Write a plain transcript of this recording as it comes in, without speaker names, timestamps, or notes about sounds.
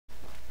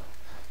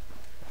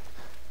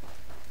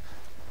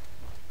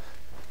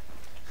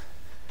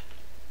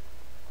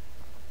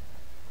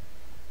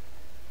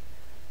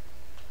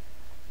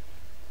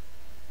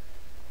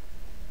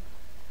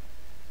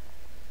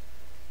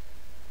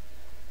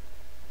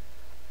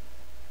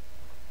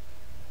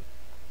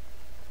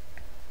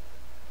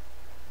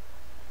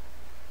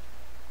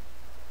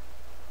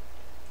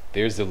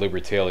There's the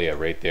Libertalia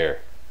right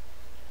there.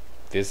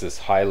 This is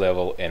high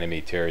level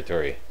enemy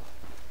territory.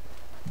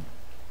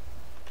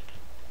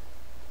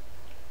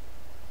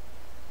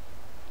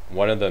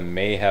 One of them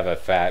may have a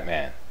fat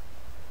man.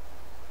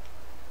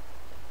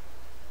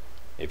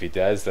 If he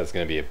does, that's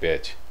going to be a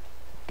bitch.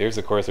 There's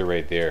the Corsair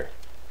right there.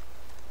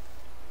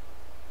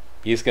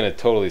 He's going to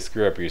totally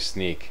screw up your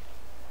sneak.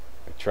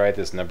 I've tried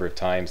this a number of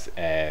times,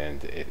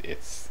 and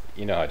it's,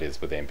 you know how it is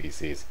with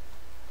NPCs.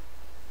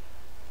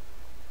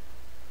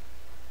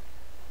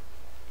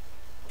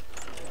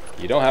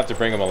 You don't have to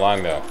bring them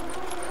along though.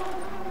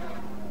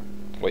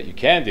 What you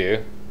can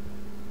do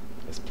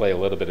is play a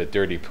little bit of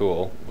dirty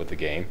pool with the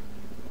game,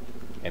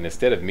 and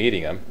instead of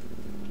meeting them,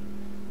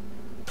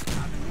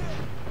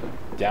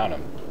 down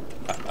them.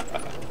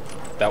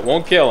 That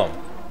won't kill them.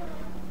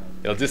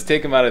 It'll just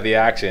take them out of the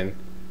action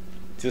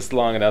just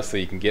long enough so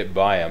you can get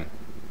by them,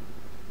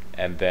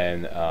 and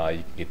then you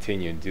can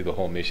continue and do the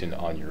whole mission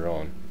on your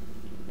own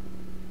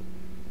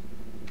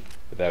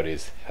without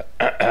his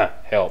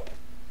help.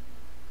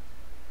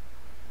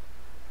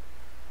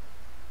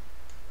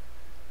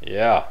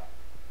 Yeah.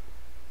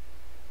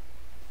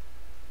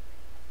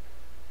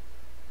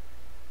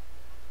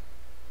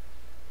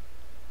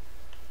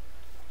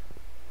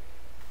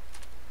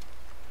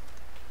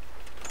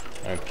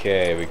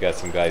 Okay, we got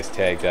some guys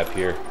tagged up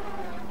here.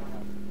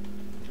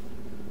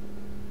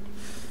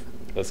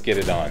 Let's get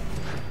it on.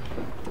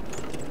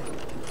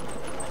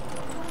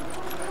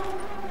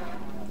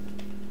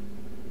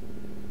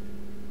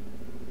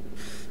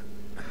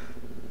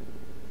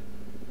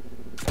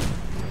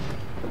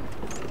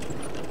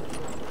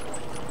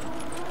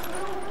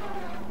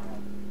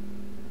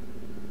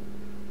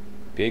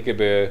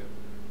 Peekaboo.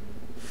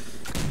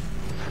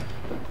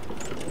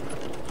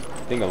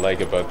 The thing I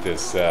like about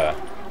this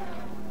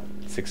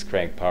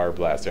 6-crank power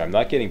blaster, I'm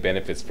not getting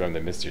benefits from the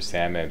Mr.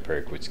 Sandman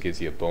perk, which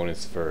gives you a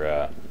bonus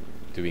for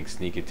doing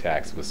sneak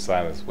attacks with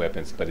silenced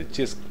weapons, but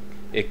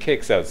it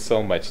kicks out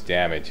so much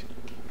damage,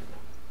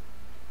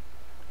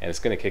 and it's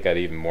going to kick out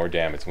even more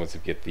damage once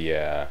you get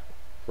the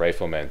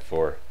rifleman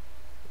for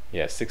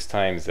 6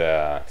 times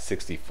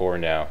 64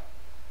 now,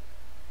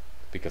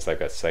 because I've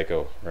got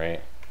Psycho,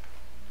 right?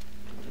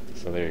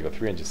 So there you go,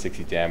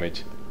 360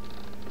 damage,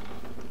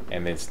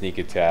 and then sneak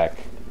attack.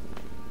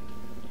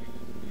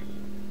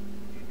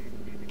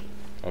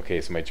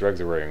 Okay, so my drugs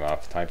are wearing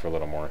off. Time for a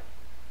little more.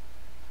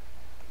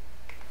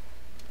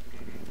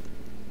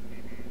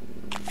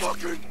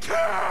 Fucking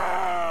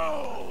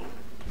cow!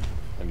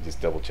 Let me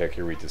just double check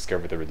here. We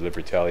discovered the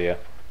Libertalia.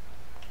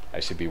 I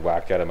should be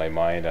whacked out of my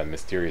mind on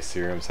Mysterious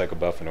Serum, Psycho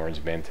Buff, and Orange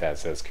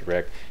Mentats. That's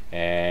correct.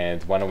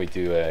 And why don't we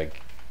do a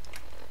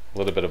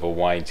little bit of a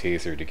wine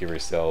chaser to give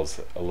ourselves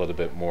a little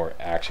bit more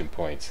action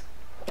points.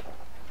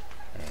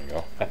 There we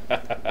go.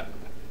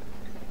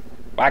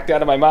 Whacked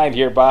out of my mind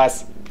here,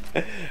 boss.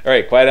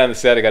 Alright, quiet on the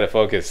set, I gotta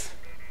focus.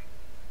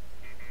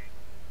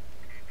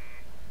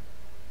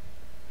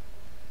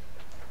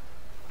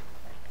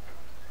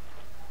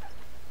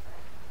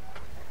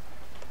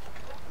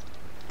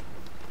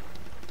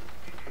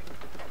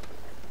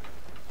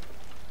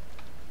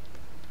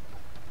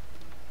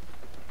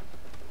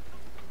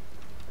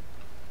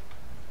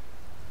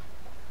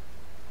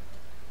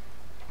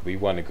 We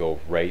want to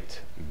go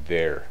right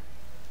there.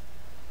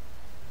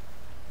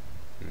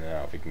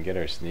 Now, if we can get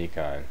our sneak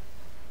on,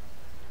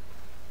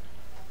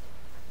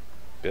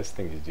 best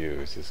thing to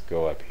do is just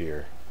go up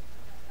here,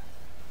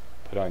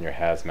 put on your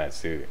hazmat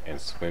suit,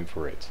 and swim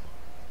for it.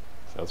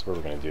 So that's what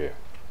we're going to do.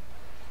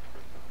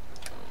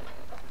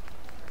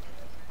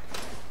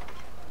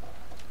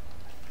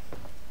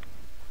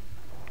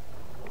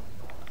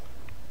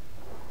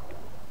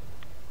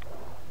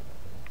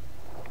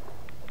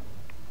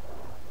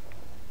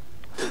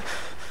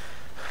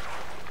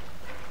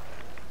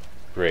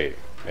 Great.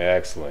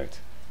 Excellent.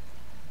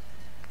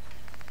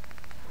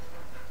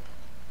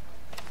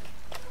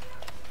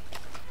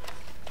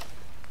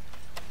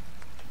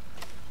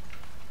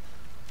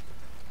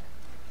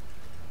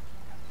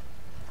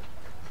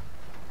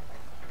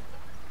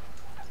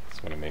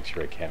 Just want to make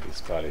sure I can't be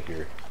spotted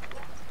here.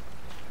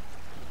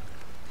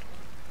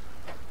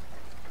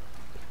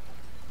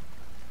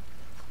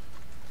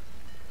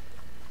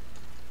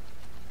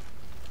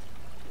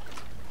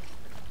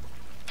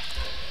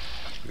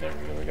 There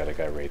we go, we got a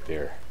guy right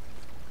there.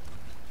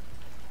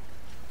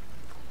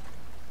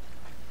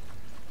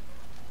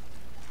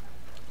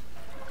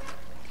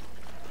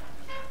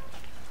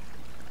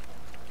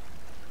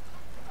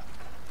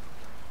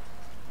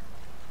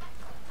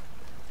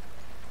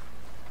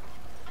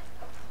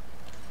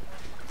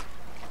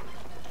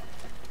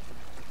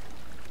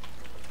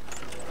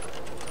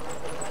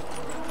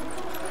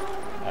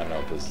 I don't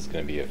know if this is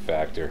going to be a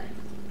factor.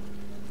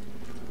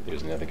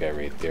 There's another guy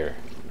right there.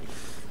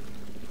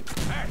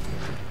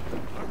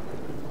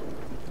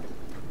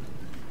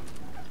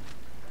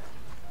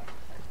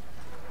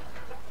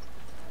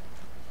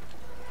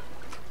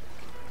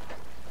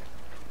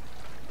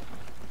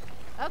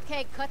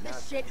 Okay, cut the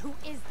shit. Who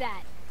is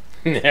that?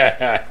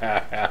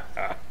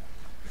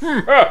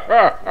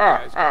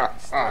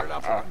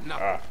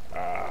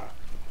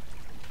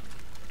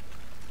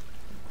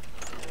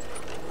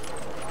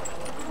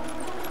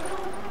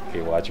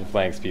 Okay, watch your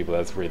flanks, people.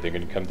 That's where they're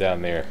gonna come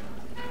down there.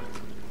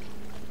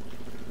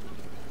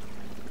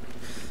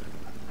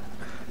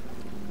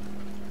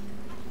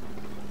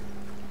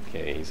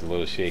 Okay, he's a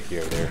little shaky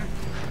over there.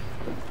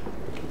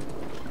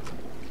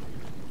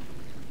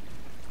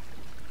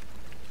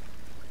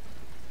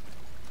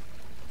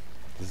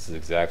 This is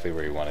exactly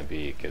where you want to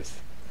be, because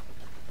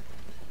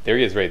there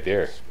he is right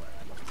there.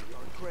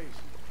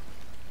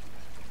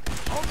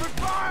 Open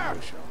fire!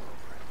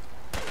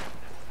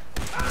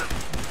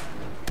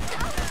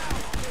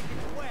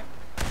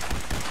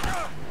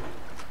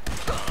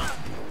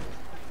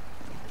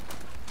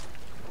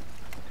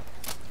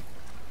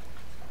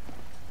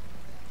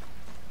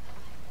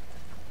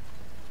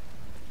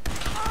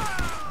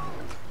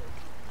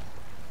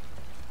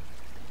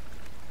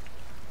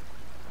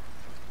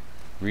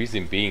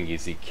 Reason being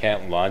is he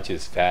can't launch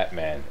his fat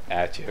man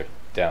at you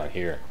down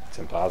here. It's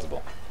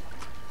impossible.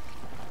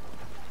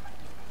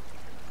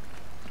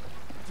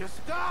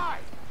 Just die!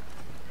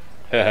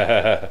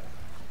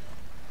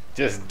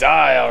 Just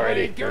die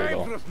already. Playing Here we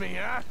games go. with me,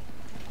 huh?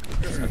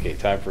 Okay,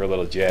 time for a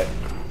little jet.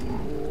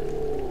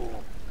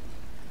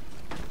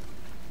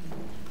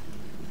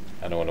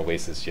 I don't want to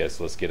waste this jet,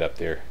 so let's get up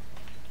there.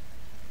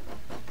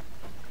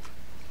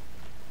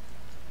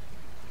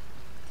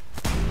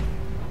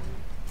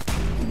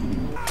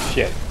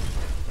 Shit.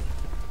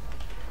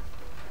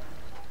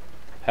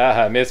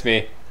 Haha, missed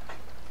me.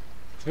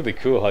 It's really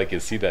cool how I can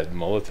see that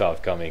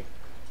Molotov coming.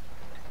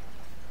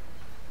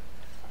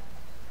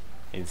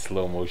 In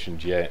slow motion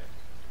jet.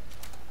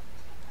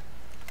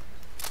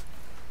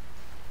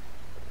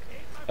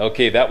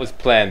 Okay, that was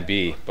plan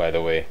B, by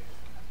the way.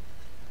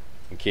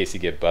 In case you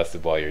get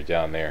busted while you're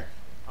down there.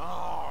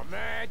 Oh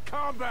man,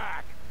 come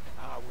back!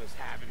 I was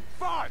having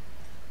fun!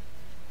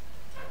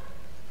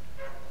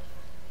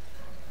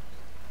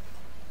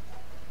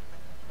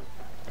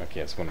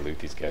 Okay, I just want to loot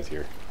these guys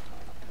here.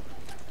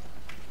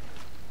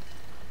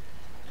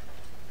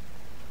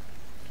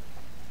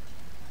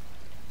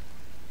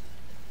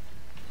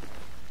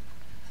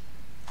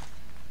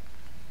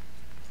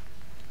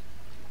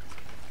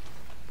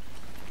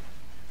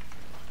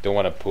 Don't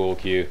want to pool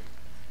queue.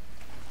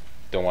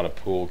 Don't want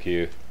to pool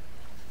queue.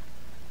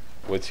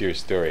 What's your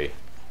story?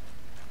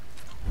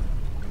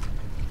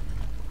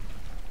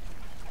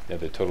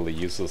 Another totally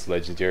useless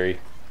legendary.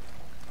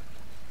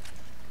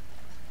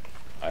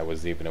 I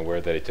wasn't even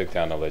aware that I took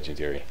down a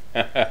legendary.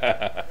 No need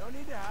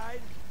to hide.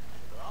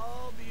 It'll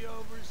all be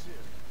over soon.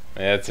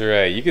 That's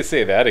right. You can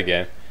say that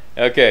again.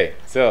 Okay,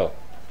 so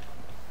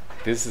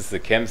this is the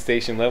chem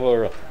station level,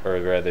 or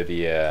rather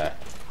the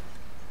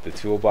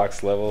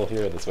toolbox level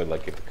here. That's what I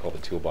like it to call the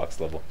toolbox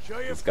level. Show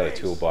your It's got a face.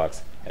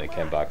 toolbox and a Come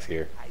chem on. box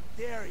here. I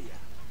dare ya.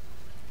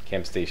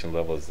 Chem station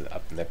level is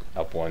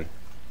up one.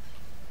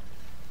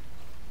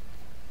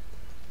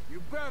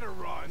 You better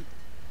run.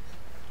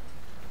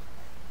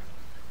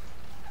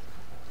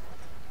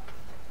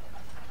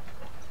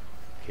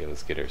 Okay,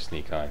 let's get our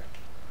sneak on.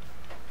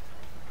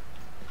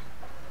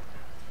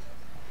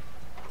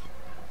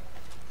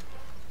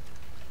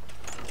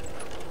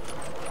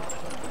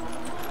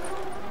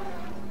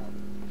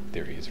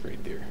 There he is,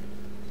 right there.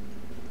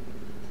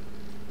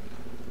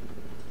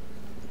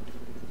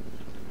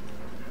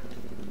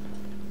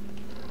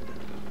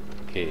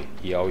 Okay,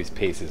 he always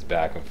paces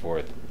back and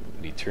forth.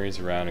 When he turns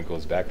around and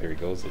goes back, there he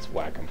goes. Let's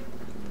whack him.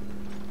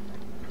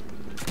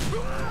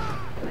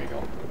 There you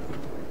go.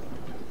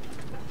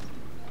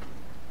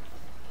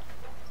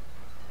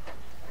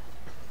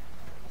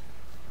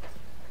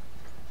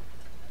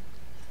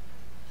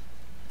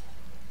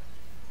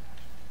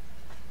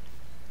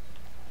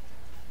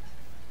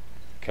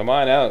 Come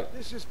on out.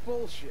 This is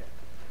bullshit.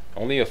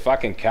 Only a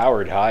fucking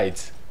coward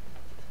hides.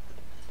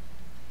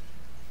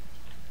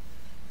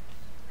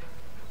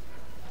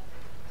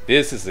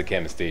 This is the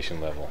chem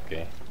station level,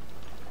 okay?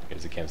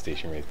 There's the chem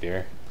station right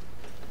there.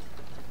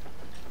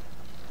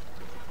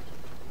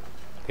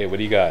 Okay, what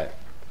do you got?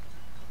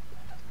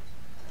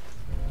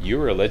 You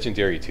were a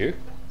legendary too?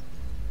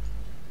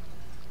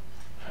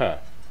 Huh.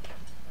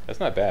 That's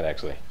not bad,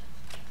 actually.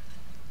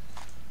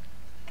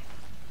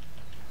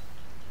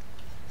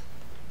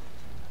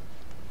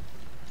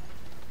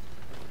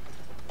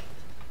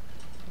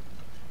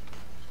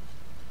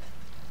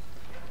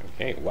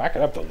 Okay,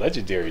 whacking up the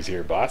legendaries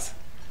here, boss.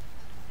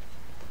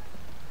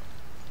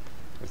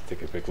 Let's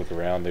take a quick look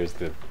around. There's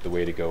the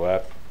way to go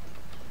up.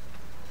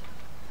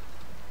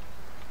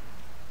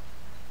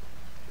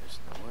 Just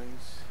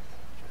noise.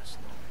 Just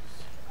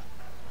noise.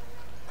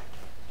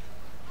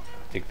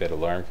 Take that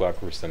alarm clock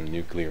for some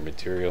nuclear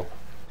material.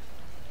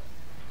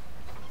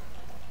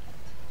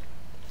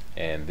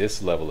 And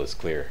this level is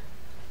clear.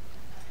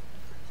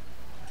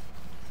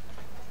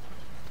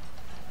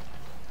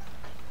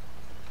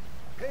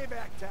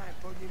 Payback time,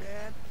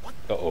 boogeyman. What?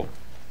 Uh-oh.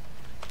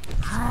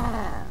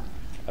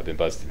 I've been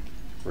busted.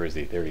 Where is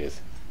he? There he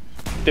is.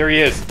 There he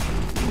is!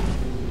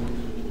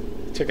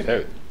 Took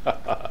it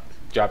out.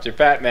 Dropped your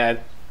fat man.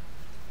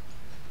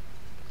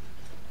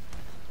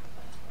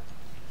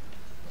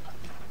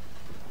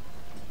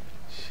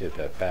 Shit,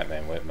 that fat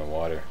man went in the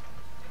water.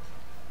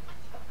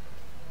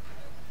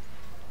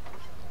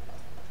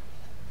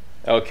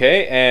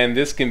 Okay, and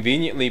this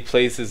conveniently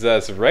places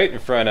us right in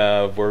front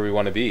of where we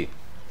want to be.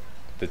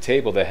 The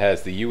table that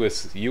has the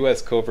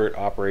U.S. Covert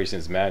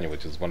Operations Manual,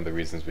 which is one of the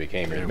reasons we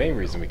came here, the main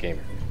reason we came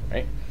here,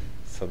 right?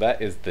 So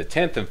that is the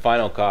 10th and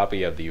final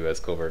copy of the U.S.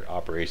 Covert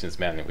Operations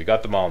Manual. We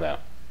got them all now,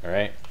 all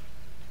right?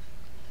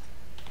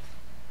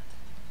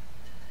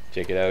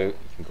 Check it out. You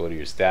can go to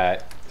your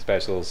stat,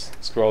 specials,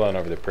 scroll on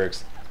over the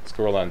perks,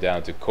 scroll on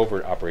down to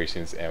Covert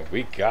Operations, and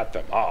we got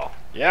them all.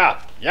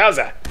 Yeah,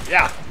 yowza,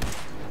 yeah.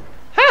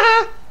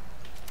 Ha!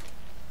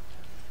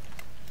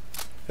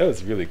 That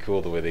was really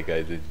cool the way they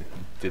guys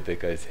did that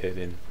guy's head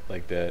in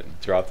like that.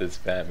 Dropped his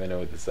fat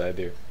minnow at the side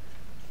there.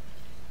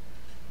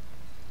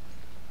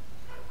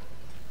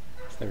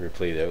 It's never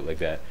played out like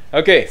that.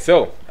 Okay,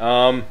 so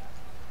I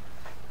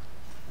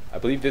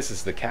believe this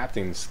is the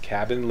captain's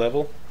cabin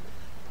level.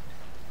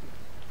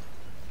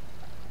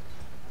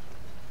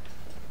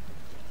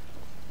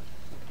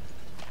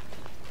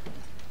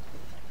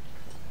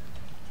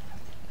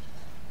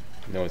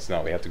 No, it's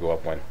not. We have to go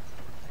up one.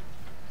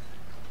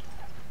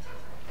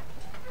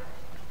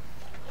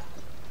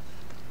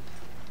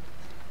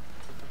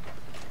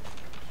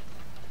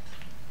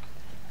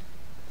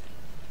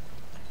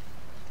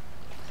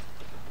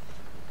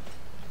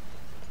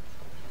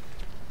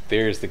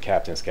 There's the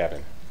captain's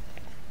cabin.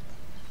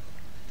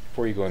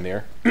 Before you go in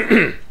there,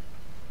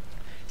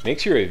 make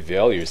sure you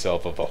avail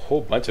yourself of a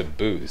whole bunch of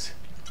booze.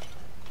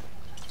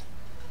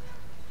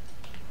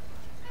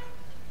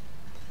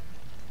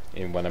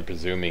 In what I'm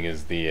presuming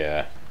is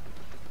the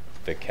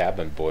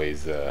cabin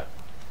boys'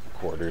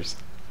 quarters.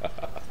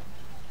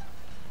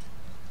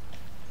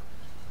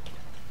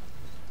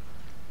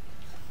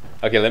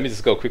 Okay, let me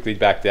just go quickly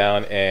back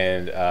down,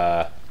 and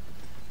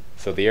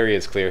so the area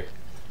is clear.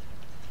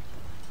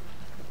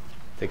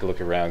 Take a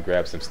look around,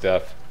 grab some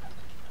stuff.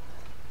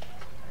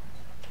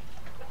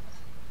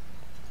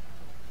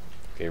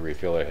 Okay,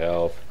 refill our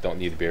health. Don't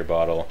need the beer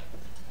bottle.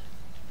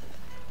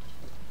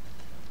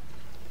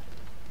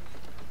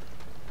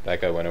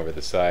 That guy went over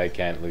the side,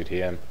 can't loot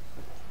him.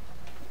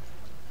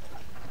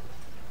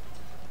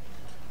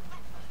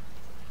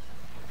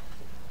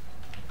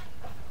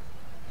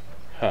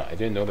 Huh, I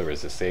didn't know there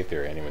was a safe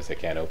there. Anyways, I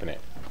can't open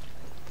it.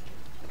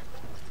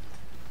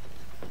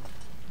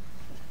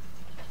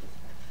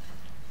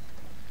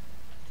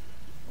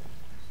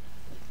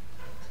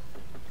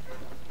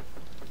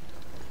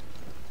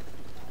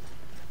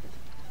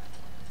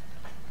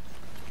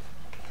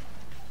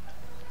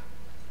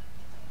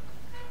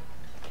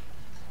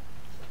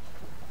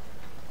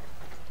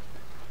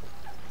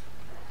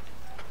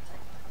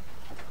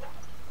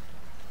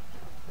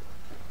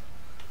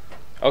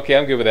 Okay,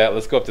 I'm good with that.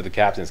 Let's go up to the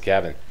captain's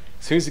cabin.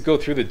 As soon as you go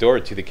through the door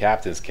to the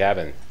captain's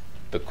cabin,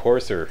 the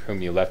courser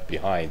whom you left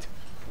behind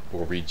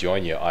will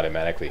rejoin you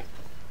automatically.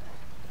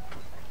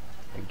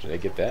 Did I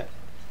get that?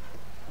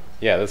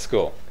 Yeah, that's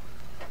cool.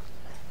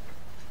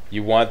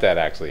 You want that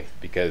actually,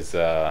 because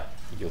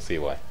you'll see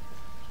why.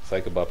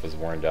 Psycho buff is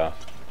worn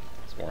off.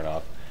 It's worn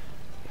off.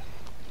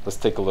 Let's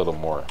take a little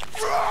more.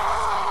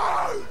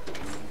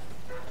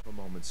 A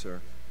moment, sir.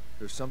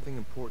 There's something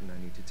important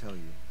I need to tell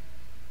you.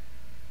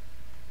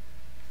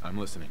 I'm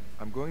listening.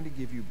 I'm going to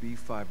give you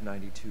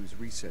B592's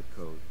reset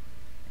code.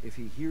 If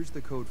he hears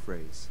the code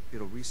phrase,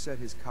 it'll reset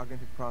his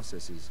cognitive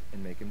processes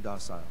and make him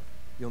docile.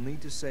 You'll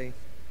need to say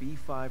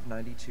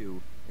B592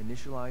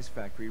 initialize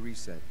factory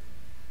reset,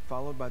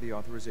 followed by the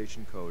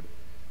authorization code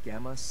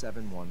Gamma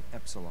 71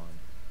 Epsilon.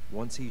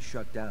 Once he's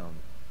shut down,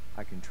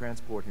 I can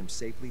transport him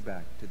safely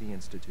back to the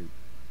Institute.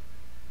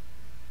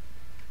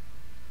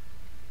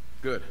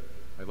 Good.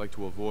 I'd like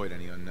to avoid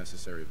any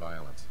unnecessary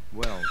violence.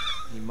 Well,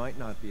 he might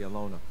not be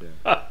alone up there.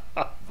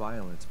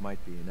 Violence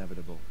might be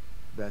inevitable.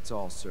 That's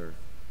all, sir.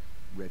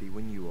 Ready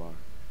when you are.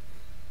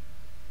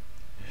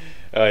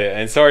 Oh yeah,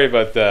 and sorry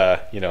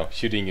about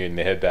shooting you in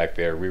the head back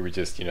there. We were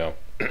just,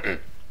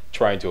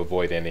 trying to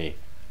avoid any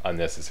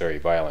unnecessary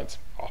violence.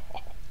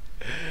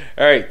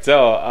 Alright,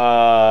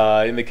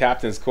 so in the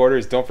captain's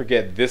quarters, don't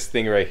forget this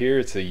thing right here.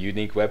 It's a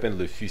unique weapon,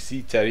 Le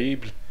Fusil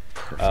Terrible.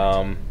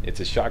 It's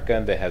a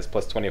shotgun that has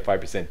plus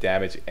 25%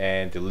 damage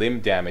and limb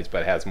damage,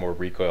 but has more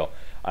recoil.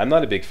 I'm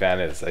not a big fan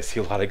of this. I see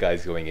a lot of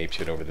guys going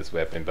apeshit over this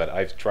weapon, but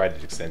I've tried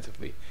it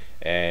extensively,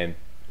 and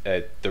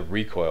the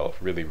recoil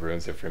really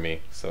ruins it for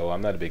me. So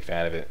I'm not a big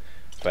fan of it.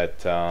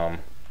 But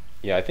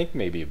yeah, I think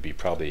maybe it'd be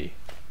probably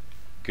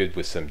good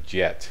with some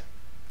jet.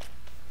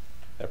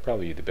 That'd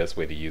probably be the best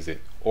way to use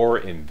it, or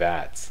in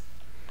VATS.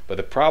 But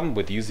the problem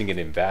with using it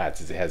in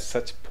VATS is it has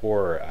such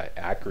poor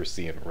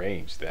accuracy and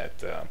range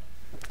that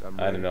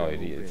I don't know,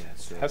 it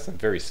has some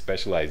very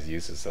specialized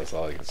uses. That's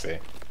all I can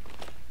say.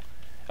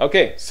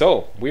 Okay,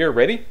 so we are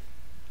ready.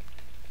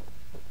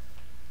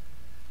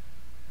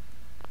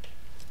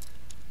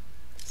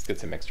 Let's get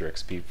some extra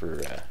XP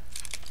for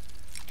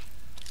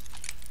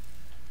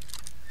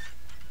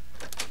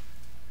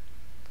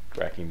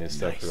cracking this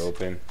stuff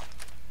open.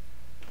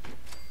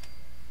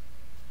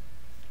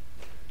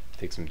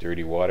 Take some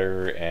dirty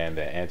water and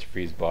the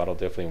antifreeze bottle.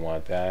 Definitely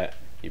want that.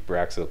 The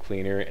Braxo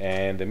cleaner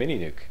and the mini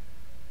nuke.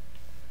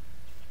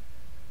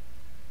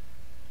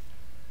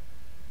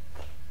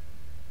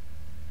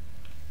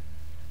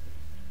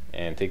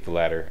 and take the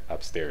ladder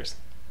upstairs.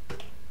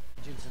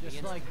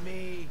 Just like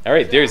me. All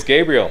right, there's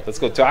Gabriel. Let's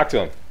go talk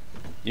to him.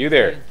 You The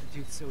there?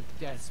 Institute's so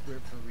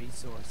desperate for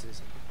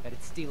resources that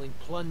it's stealing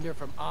plunder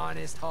from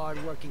honest,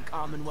 hard-working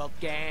Commonwealth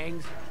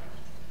gangs.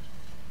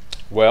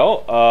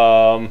 Well,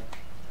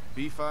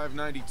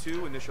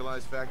 B592,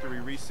 initialize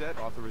factory reset,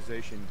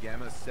 authorization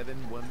Gamma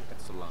 71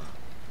 Epsilon.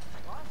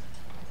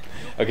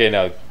 okay,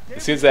 now,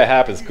 as soon as that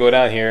happens, go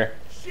down here,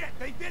 Shit,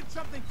 they did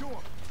something to him.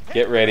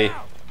 get ready,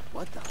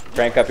 What the?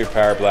 crank up your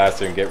power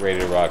blaster, and get ready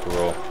to rock and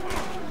roll.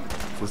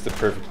 This is the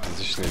perfect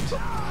position,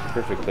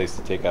 perfect place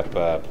to take up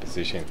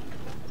position.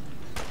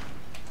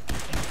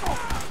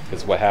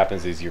 Because what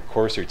happens is your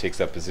courser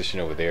takes up position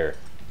over there.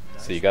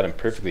 So you got him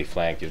perfectly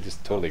flanked, you'll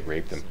just totally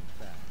rape them.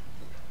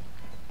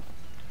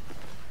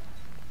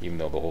 Even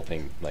though the whole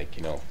thing, like,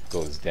 you know,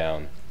 goes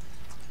down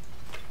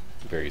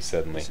very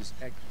suddenly. This is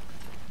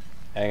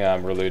Hang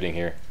on, we're looting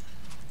here.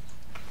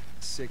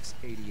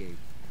 688.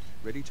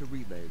 Ready to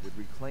relay with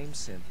reclaimed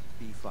synth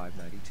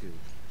B592.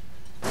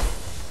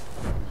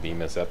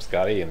 Beam us up,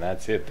 Scotty, and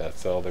that's it.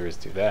 That's all there is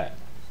to that.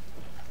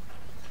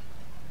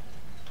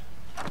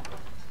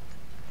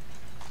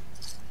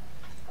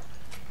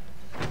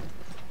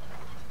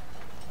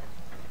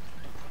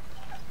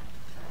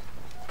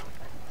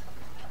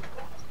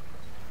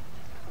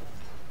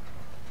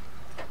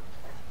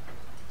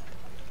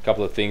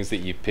 Couple of things that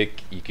you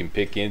can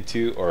pick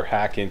into or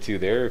hack into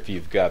there if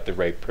you've got the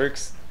right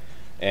perks,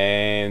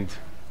 and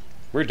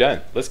we're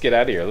done. Let's get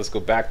out of here. Let's go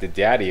back to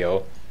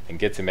Daddy-O and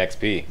get some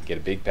XP. Get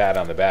a big pat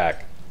on the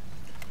back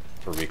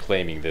for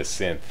reclaiming this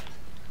synth.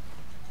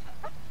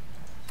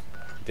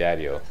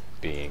 Daddy-O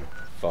being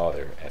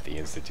father at the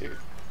Institute.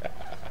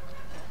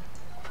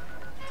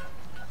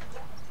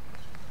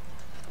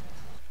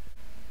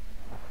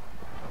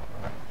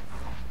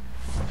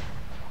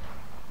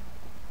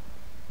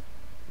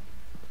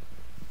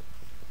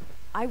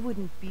 I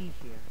wouldn't be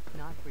here,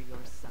 not for your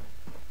son.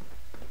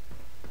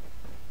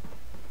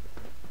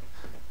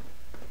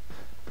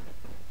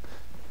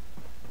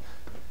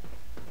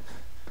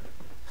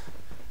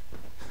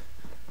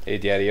 Hey,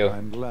 Daddy-O.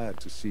 I'm glad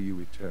to see you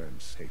return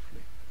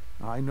safely.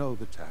 I know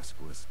the task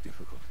was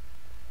difficult,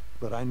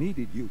 but I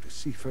needed you to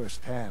see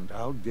firsthand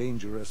how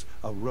dangerous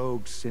a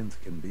rogue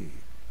synth can be.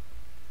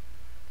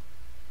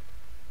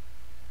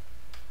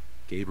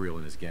 Gabriel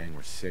and his gang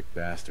were sick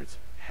bastards,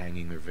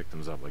 hanging their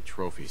victims up like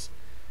trophies.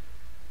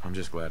 I'm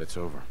just glad it's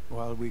over.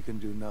 While we can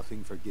do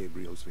nothing for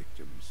Gabriel's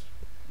victims,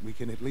 we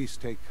can at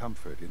least take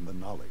comfort in the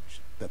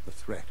knowledge that the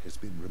threat has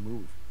been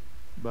removed.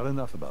 But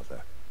enough about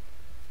that.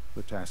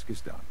 The task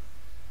is done.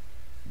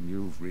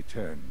 You've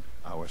returned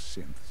our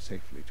synth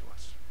safely to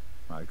us.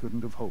 I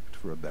couldn't have hoped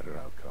for a better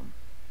outcome.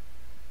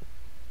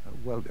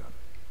 Well done.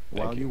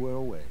 While you were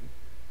away,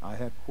 I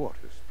had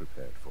quarters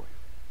prepared for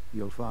you.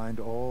 You'll find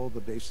all the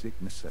basic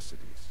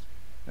necessities,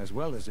 as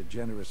well as a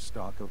generous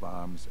stock of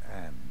arms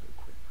and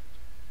equipment.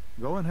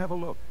 Go and have a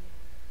look.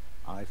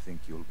 I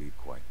think you'll be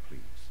quite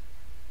pleased.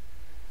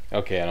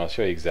 Okay, and I'll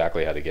show you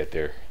exactly how to get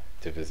there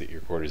to visit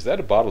your quarters. Is that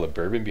a bottle of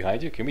bourbon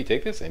behind you? Can we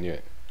take this? I knew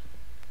it.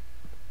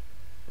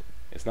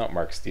 It's not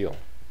Mark Steele.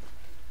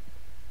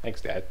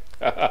 Thanks, Dad.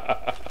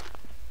 And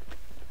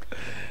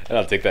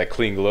I'll take that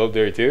clean globe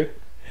there too.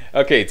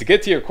 Okay, to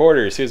get to your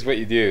quarters, here's what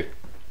you do.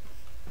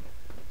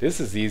 This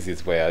is the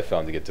easiest way I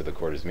found to get to the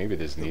quarters. Maybe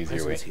there's an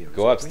easier way.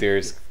 Go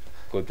upstairs,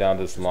 go down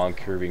this long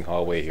curving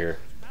hallway here,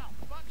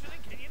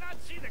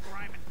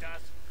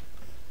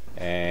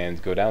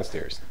 and go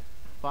downstairs.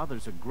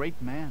 Father's a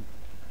great man.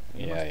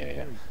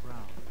 Yeah.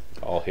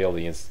 All hail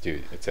the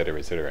Institute, etc.,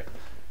 etc.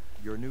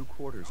 Your new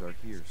quarters are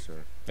here,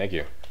 sir. Thank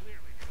you.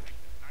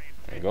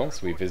 There you go.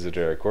 So we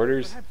visited our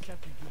quarters.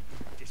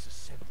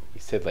 He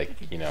said,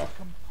 like, you know,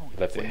 he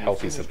left a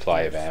healthy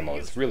supply of ammo.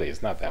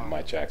 It's not that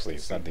much, actually.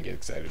 It's nothing to get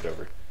excited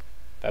over.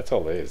 That's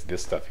all it is,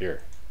 this stuff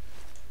here.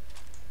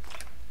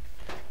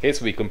 Okay,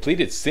 so we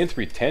completed Synth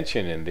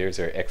Retention, and there's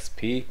our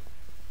XP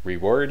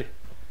reward.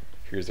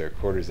 Here's our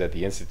quarters at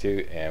the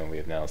Institute, and we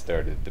have now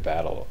started the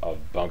Battle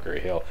of Bunker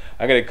Hill.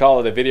 I'm going to call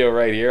it a video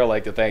right here. I'd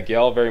like to thank you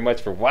all very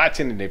much for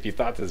watching, and if you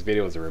thought this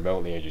video was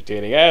remotely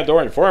entertaining and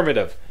or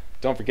informative,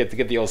 don't forget to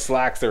give the old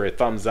Slackster a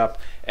thumbs up,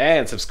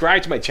 and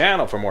subscribe to my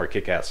channel for more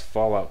kick-ass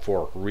Fallout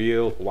 4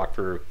 real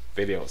walkthrough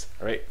videos.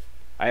 Alright,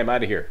 I am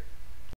out of here.